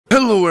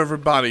Hello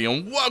everybody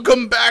and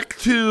welcome back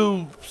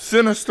to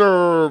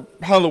Sinister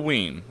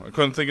Halloween. I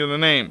couldn't think of the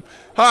name.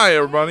 Hi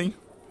everybody.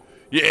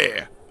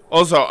 Yeah.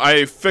 Also,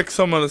 I fixed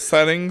some of the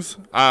settings.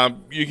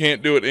 You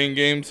can't do it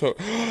in-game, so...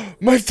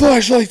 My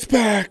flashlight's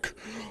back!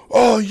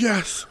 Oh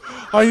yes!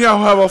 I now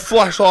have a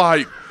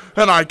flashlight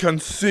and I can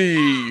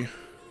see!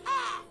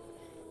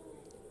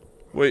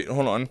 Wait,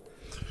 hold on.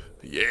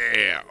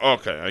 Yeah,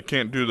 okay, I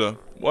can't do the...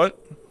 What?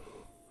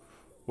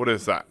 What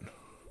is that?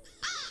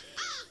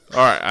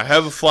 Alright, I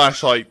have a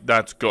flashlight,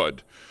 that's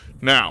good.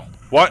 Now,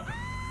 what?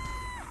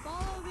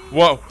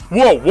 Whoa,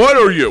 whoa, what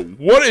are you?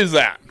 What is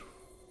that?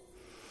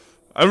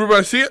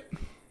 Everybody see it?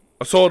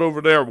 I saw it over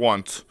there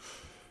once.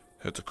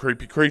 It's a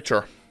creepy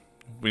creature.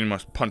 We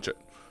must punch it.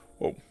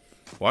 Whoa,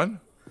 what?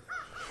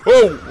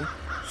 Oh,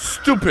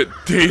 stupid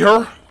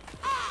deer.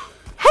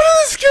 How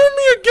did it scare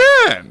me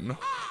again?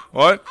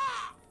 What?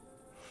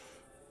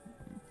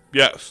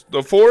 Yes,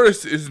 the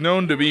forest is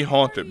known to be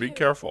haunted. Be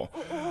careful.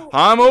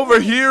 I'm over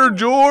here,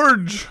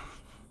 George.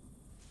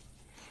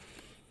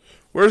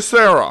 Where's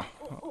Sarah?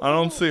 I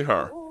don't see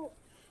her.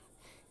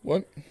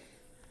 What?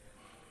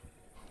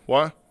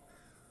 What?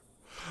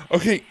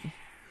 Okay.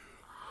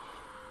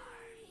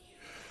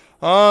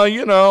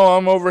 You know,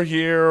 I'm over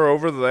here,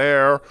 over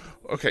there.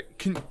 Okay,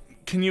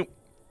 can you...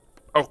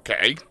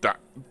 Okay,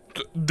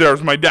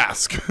 there's my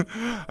desk.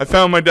 I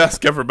found my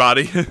desk,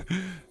 everybody.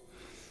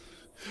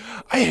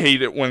 I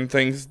hate it when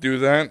things do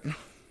that.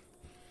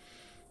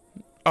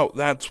 Oh,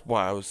 that's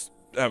why I was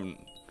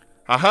having...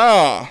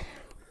 Aha!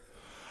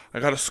 I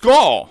got a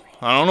skull.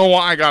 I don't know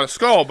why I got a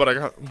skull, but I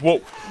got... Whoa.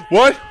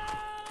 What?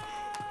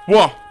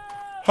 Whoa.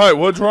 Hi,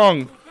 what's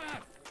wrong?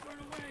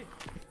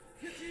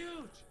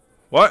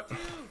 What?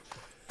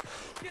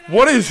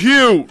 What is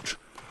huge?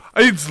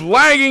 It's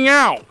lagging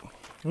out.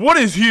 What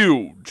is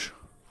huge?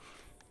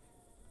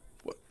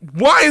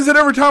 Why is it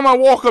every time I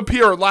walk up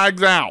here it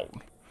lags out?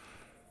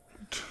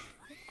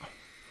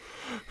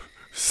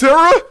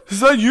 Sarah, is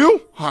that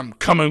you? I'm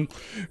coming.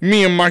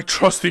 Me and my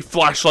trusty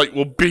flashlight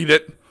will beat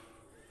it.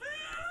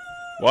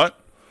 What?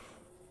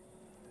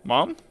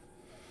 Mom?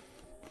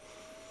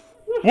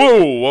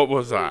 Whoa, what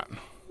was that?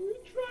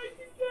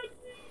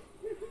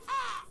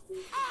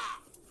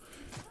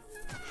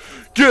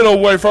 Get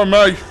away from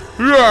me!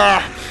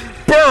 Yeah!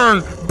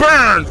 Burn!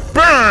 Burn!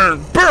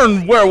 Burn!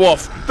 Burn,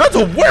 werewolf! That's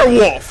a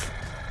werewolf!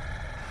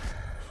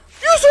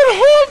 You said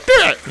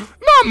haunted!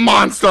 Not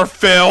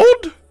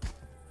monster-filled!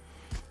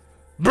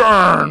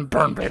 Burn!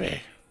 Burn,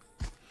 baby!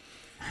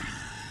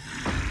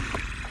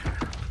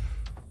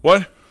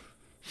 What?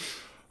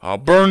 I'll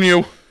burn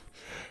you.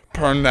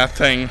 Burn that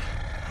thing.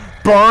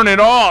 Burn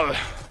it all!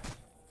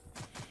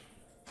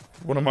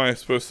 What am I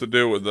supposed to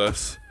do with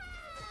this?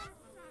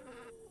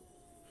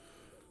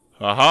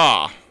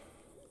 Aha!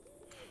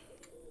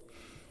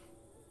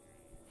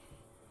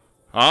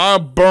 I'll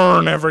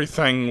burn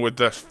everything with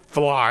this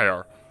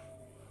flyer.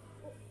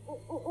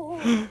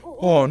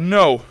 Oh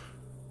no!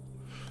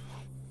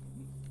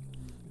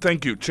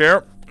 Thank you,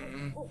 chair.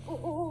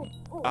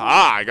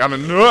 Ah, I got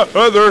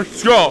another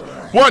skull.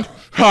 What?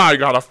 Ah, I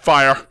got a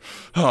fire.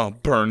 I'll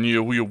burn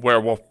you, you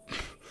werewolf.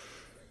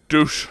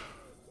 Douche.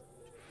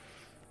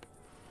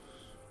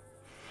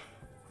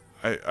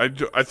 I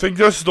think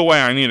this is the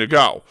way I need to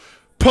go.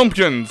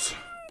 Pumpkins!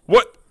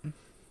 What?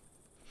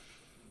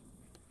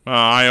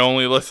 I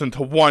only listen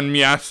to one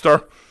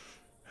master.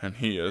 And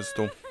he is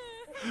the...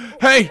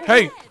 Hey,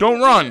 hey, don't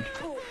run.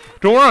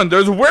 Don't run,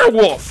 there's a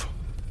werewolf.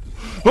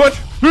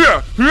 What?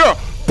 Yeah, yeah,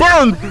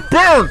 burn,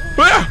 burn,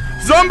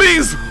 yeah,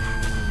 zombies,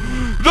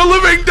 the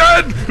living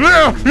dead,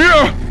 yeah,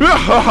 yeah, yeah,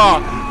 ha ha,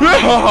 yeah,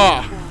 ha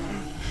ha,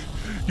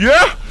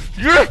 yeah,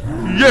 yeah,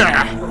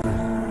 yeah,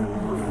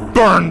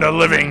 burn the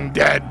living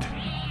dead,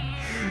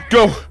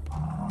 go,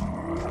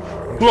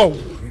 whoa,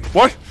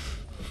 what,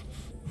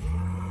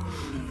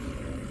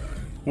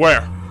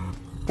 where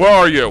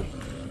are you,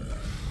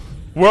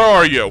 where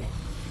are you,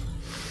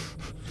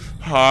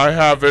 I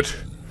have it.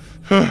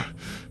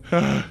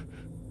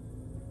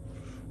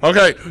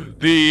 Okay,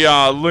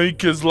 the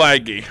link is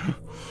laggy.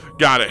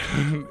 Got it.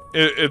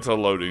 It's a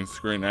loading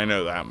screen, I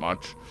know that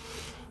much.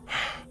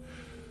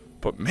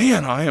 But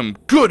man, I am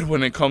good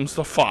when it comes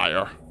to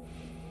fire.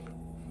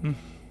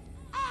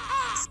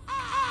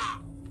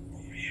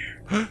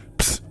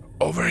 Psst,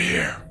 over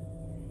here.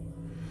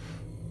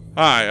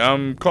 Hi,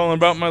 I'm calling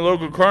about my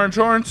local car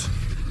insurance.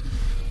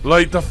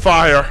 Light the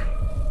fire.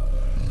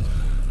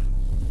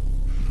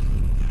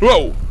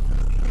 Whoa.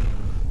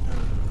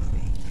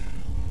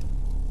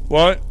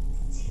 What?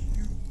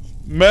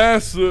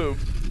 Massive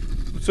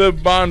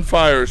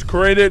bonfires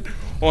created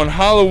on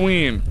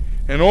Halloween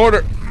in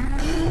order...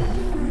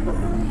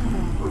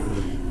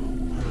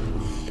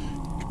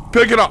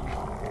 Pick it up!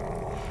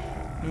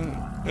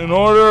 In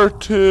order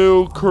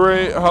to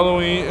create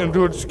Halloween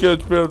into its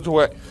spiritual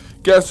way.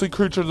 Ghastly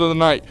creatures of the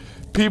night.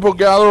 People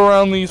gather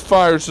around these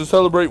fires to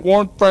celebrate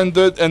warmth,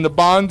 friendship, and the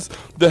bonds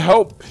that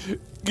help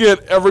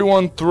get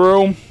everyone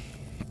through.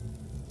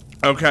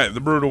 Okay, the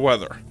brutal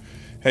weather.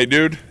 Hey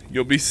dude,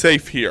 you'll be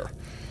safe here.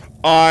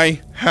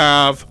 I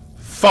have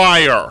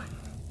fire.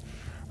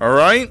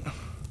 Alright?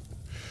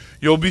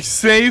 You'll be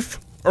safe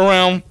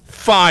around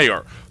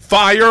fire.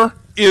 Fire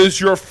is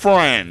your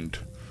friend.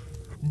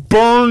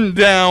 Burn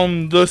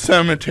down the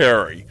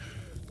cemetery.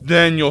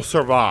 Then you'll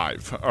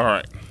survive.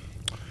 Alright.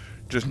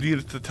 Just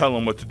needed to tell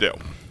them what to do.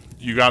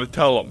 You gotta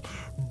tell them.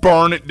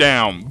 Burn it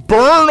down.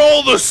 Burn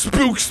all the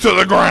spooks to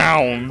the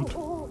ground.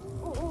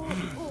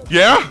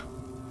 Yeah?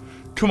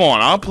 Come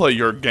on, I'll play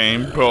your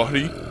game,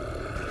 buddy.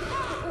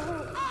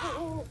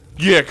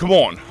 Yeah, come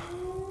on.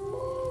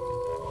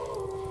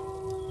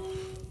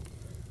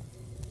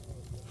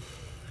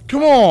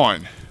 Come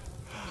on.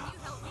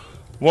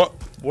 What?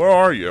 Where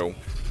are you?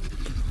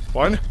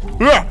 What?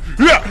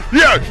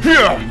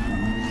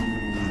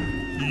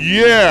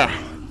 Yeah.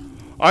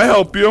 I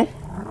help you.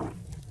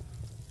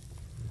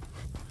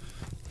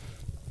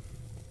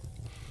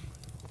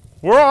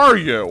 Where are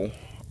you?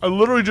 I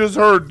literally just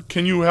heard,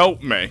 can you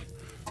help me?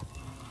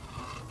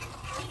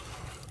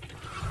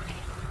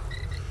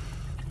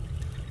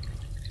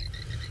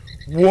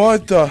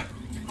 What the?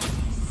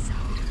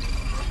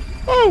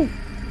 Oh!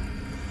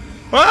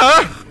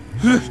 Ah!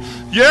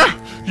 Yeah!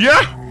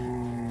 Yeah!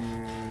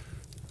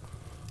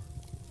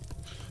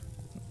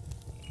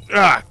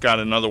 Ah, got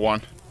another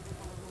one.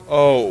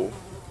 Oh.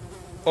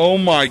 Oh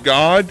my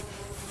god.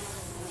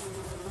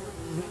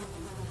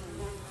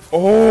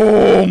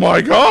 Oh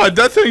my god,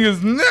 that thing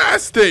is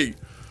nasty!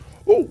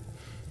 Oh.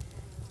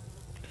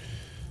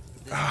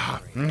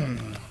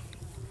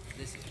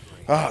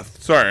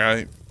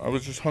 Sorry, I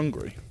was just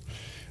hungry.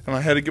 And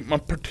I had to get my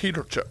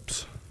potato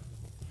chips.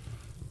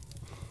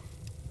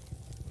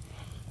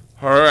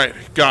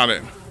 Alright, got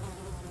it.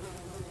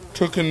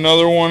 Took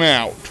another one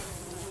out.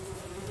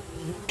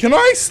 Can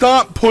I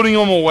stop putting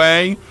them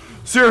away?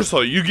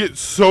 Seriously, you get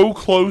so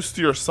close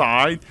to your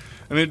side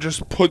and it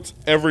just puts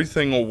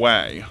everything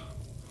away.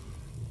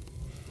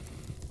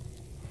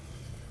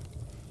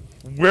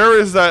 Where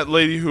is that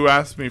lady who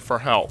asked me for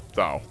help,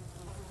 though?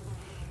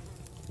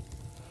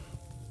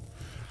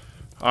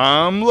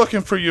 I'm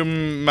looking for you,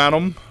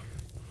 madam.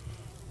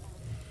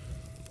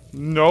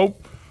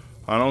 Nope.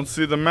 I don't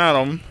see the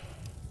madam.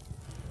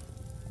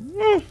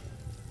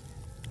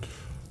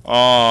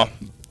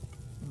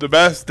 The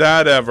best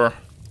dad ever.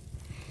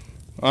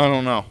 I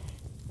don't know.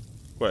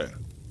 Wait.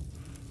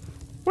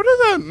 What does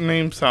that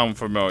name sound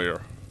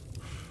familiar?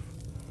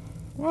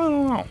 I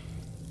don't know.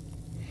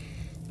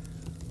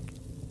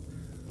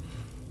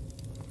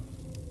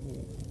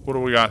 What do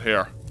we got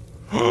here?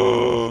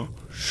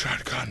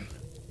 Shotgun.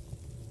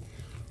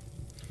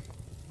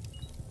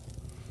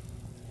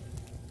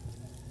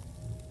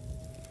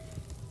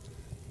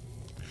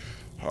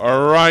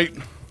 All right.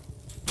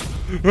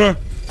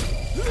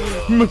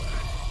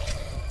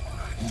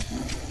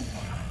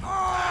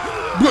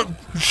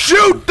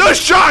 Shoot the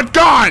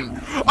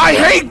shotgun! I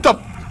hate the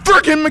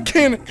freaking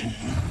mechanic.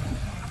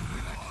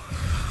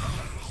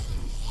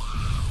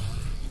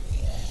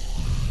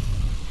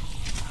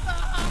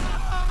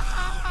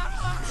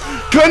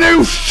 Can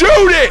you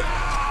shoot it?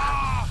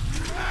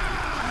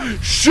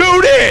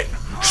 Shoot it!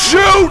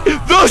 Shoot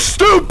the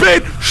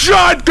stupid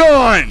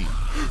shotgun!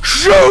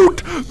 Shoot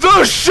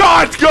the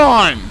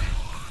shotgun!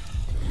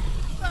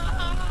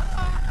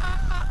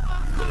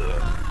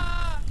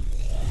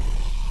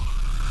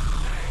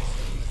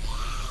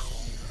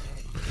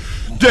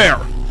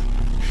 There!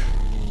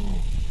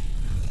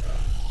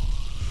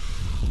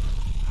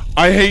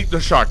 I hate the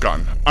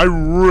shotgun. I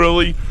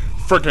really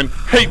freaking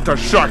hate the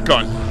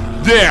shotgun.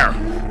 There!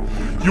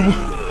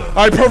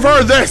 I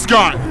prefer this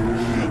gun!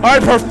 I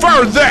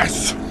prefer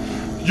this!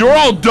 You're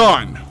all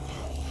done!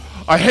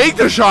 I hate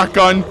the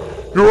shotgun!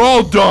 You're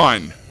all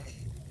done!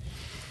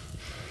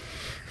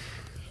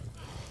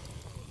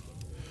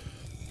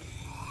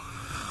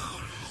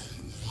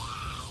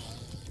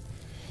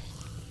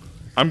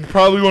 I'm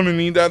probably going to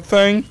need that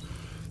thing.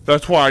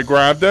 That's why I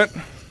grabbed it.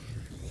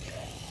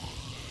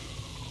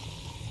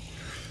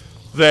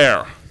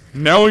 There.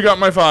 Now we got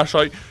my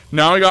flashlight.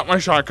 Now I got my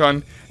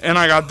shotgun. And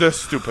I got this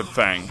stupid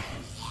thing.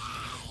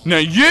 Now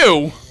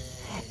you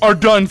are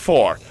done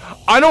for.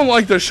 I don't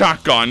like the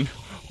shotgun,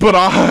 but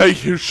I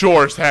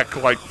sure as heck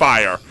like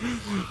fire.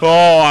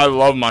 Oh, I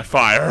love my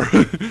fire.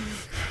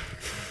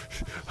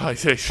 I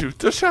say shoot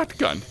the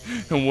shotgun.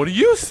 And what do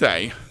you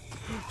say?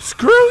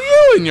 Screw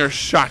you and your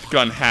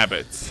shotgun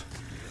habits.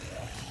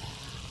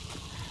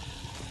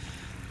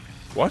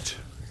 What?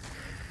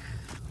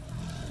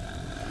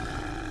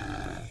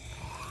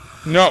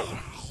 No.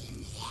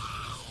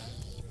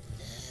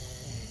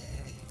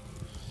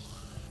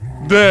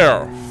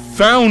 There.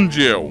 Found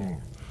you.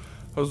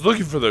 I was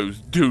looking for those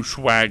douche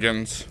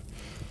wagons.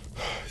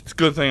 It's a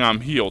good thing I'm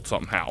healed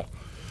somehow.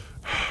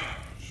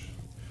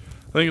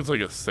 I think it's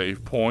like a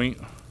save point.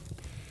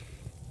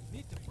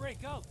 Need to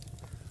break out.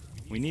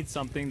 We need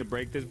something to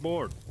break this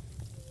board.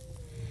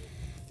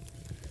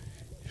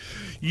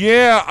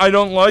 Yeah, I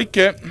don't like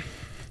it.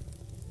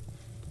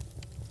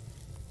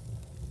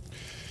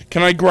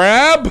 Can I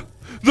grab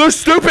the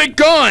stupid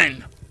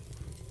gun?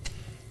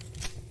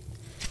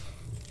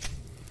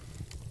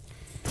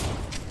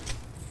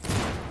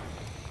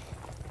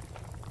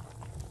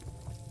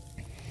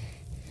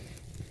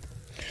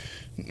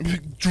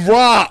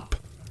 Drop.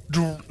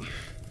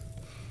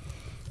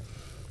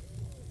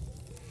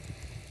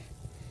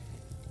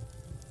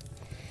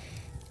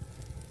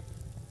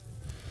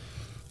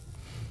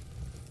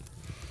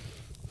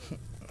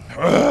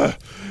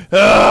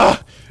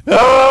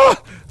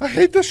 I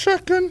hate the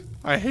shotgun.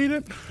 I hate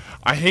it.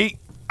 I hate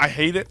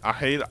it.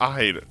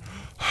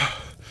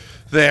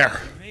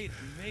 There.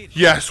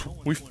 Yes,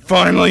 we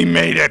finally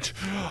made it.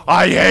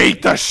 I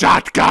hate the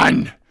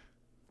shotgun.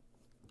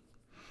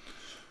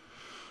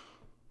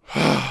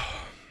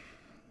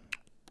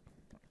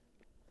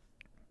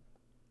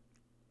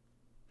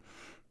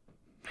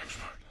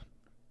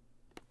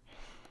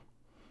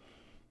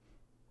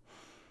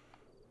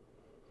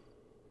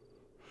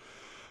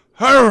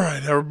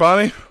 Alright,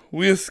 everybody.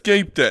 We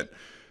escaped it.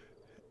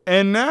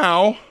 And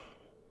now,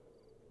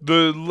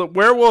 the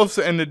werewolves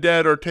and the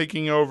dead are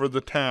taking over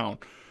the town.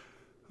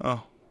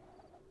 Oh.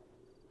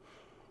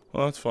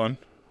 Well, that's fun.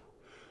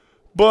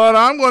 But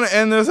I'm going to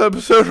end this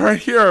episode right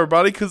here,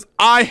 everybody, because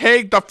I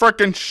hate the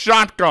frickin'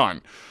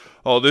 shotgun.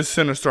 Oh, this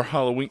Sinister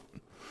Halloween.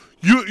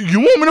 You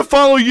want me to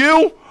follow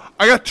you?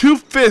 I got 2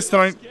 fists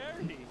and I...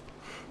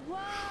 Whoa,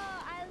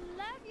 I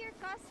love your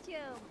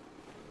costume.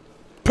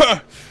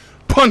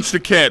 Punch the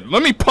kid.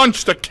 Let me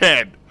punch the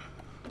kid.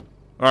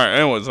 Alright,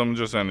 anyways, I'm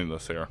just ending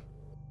this here.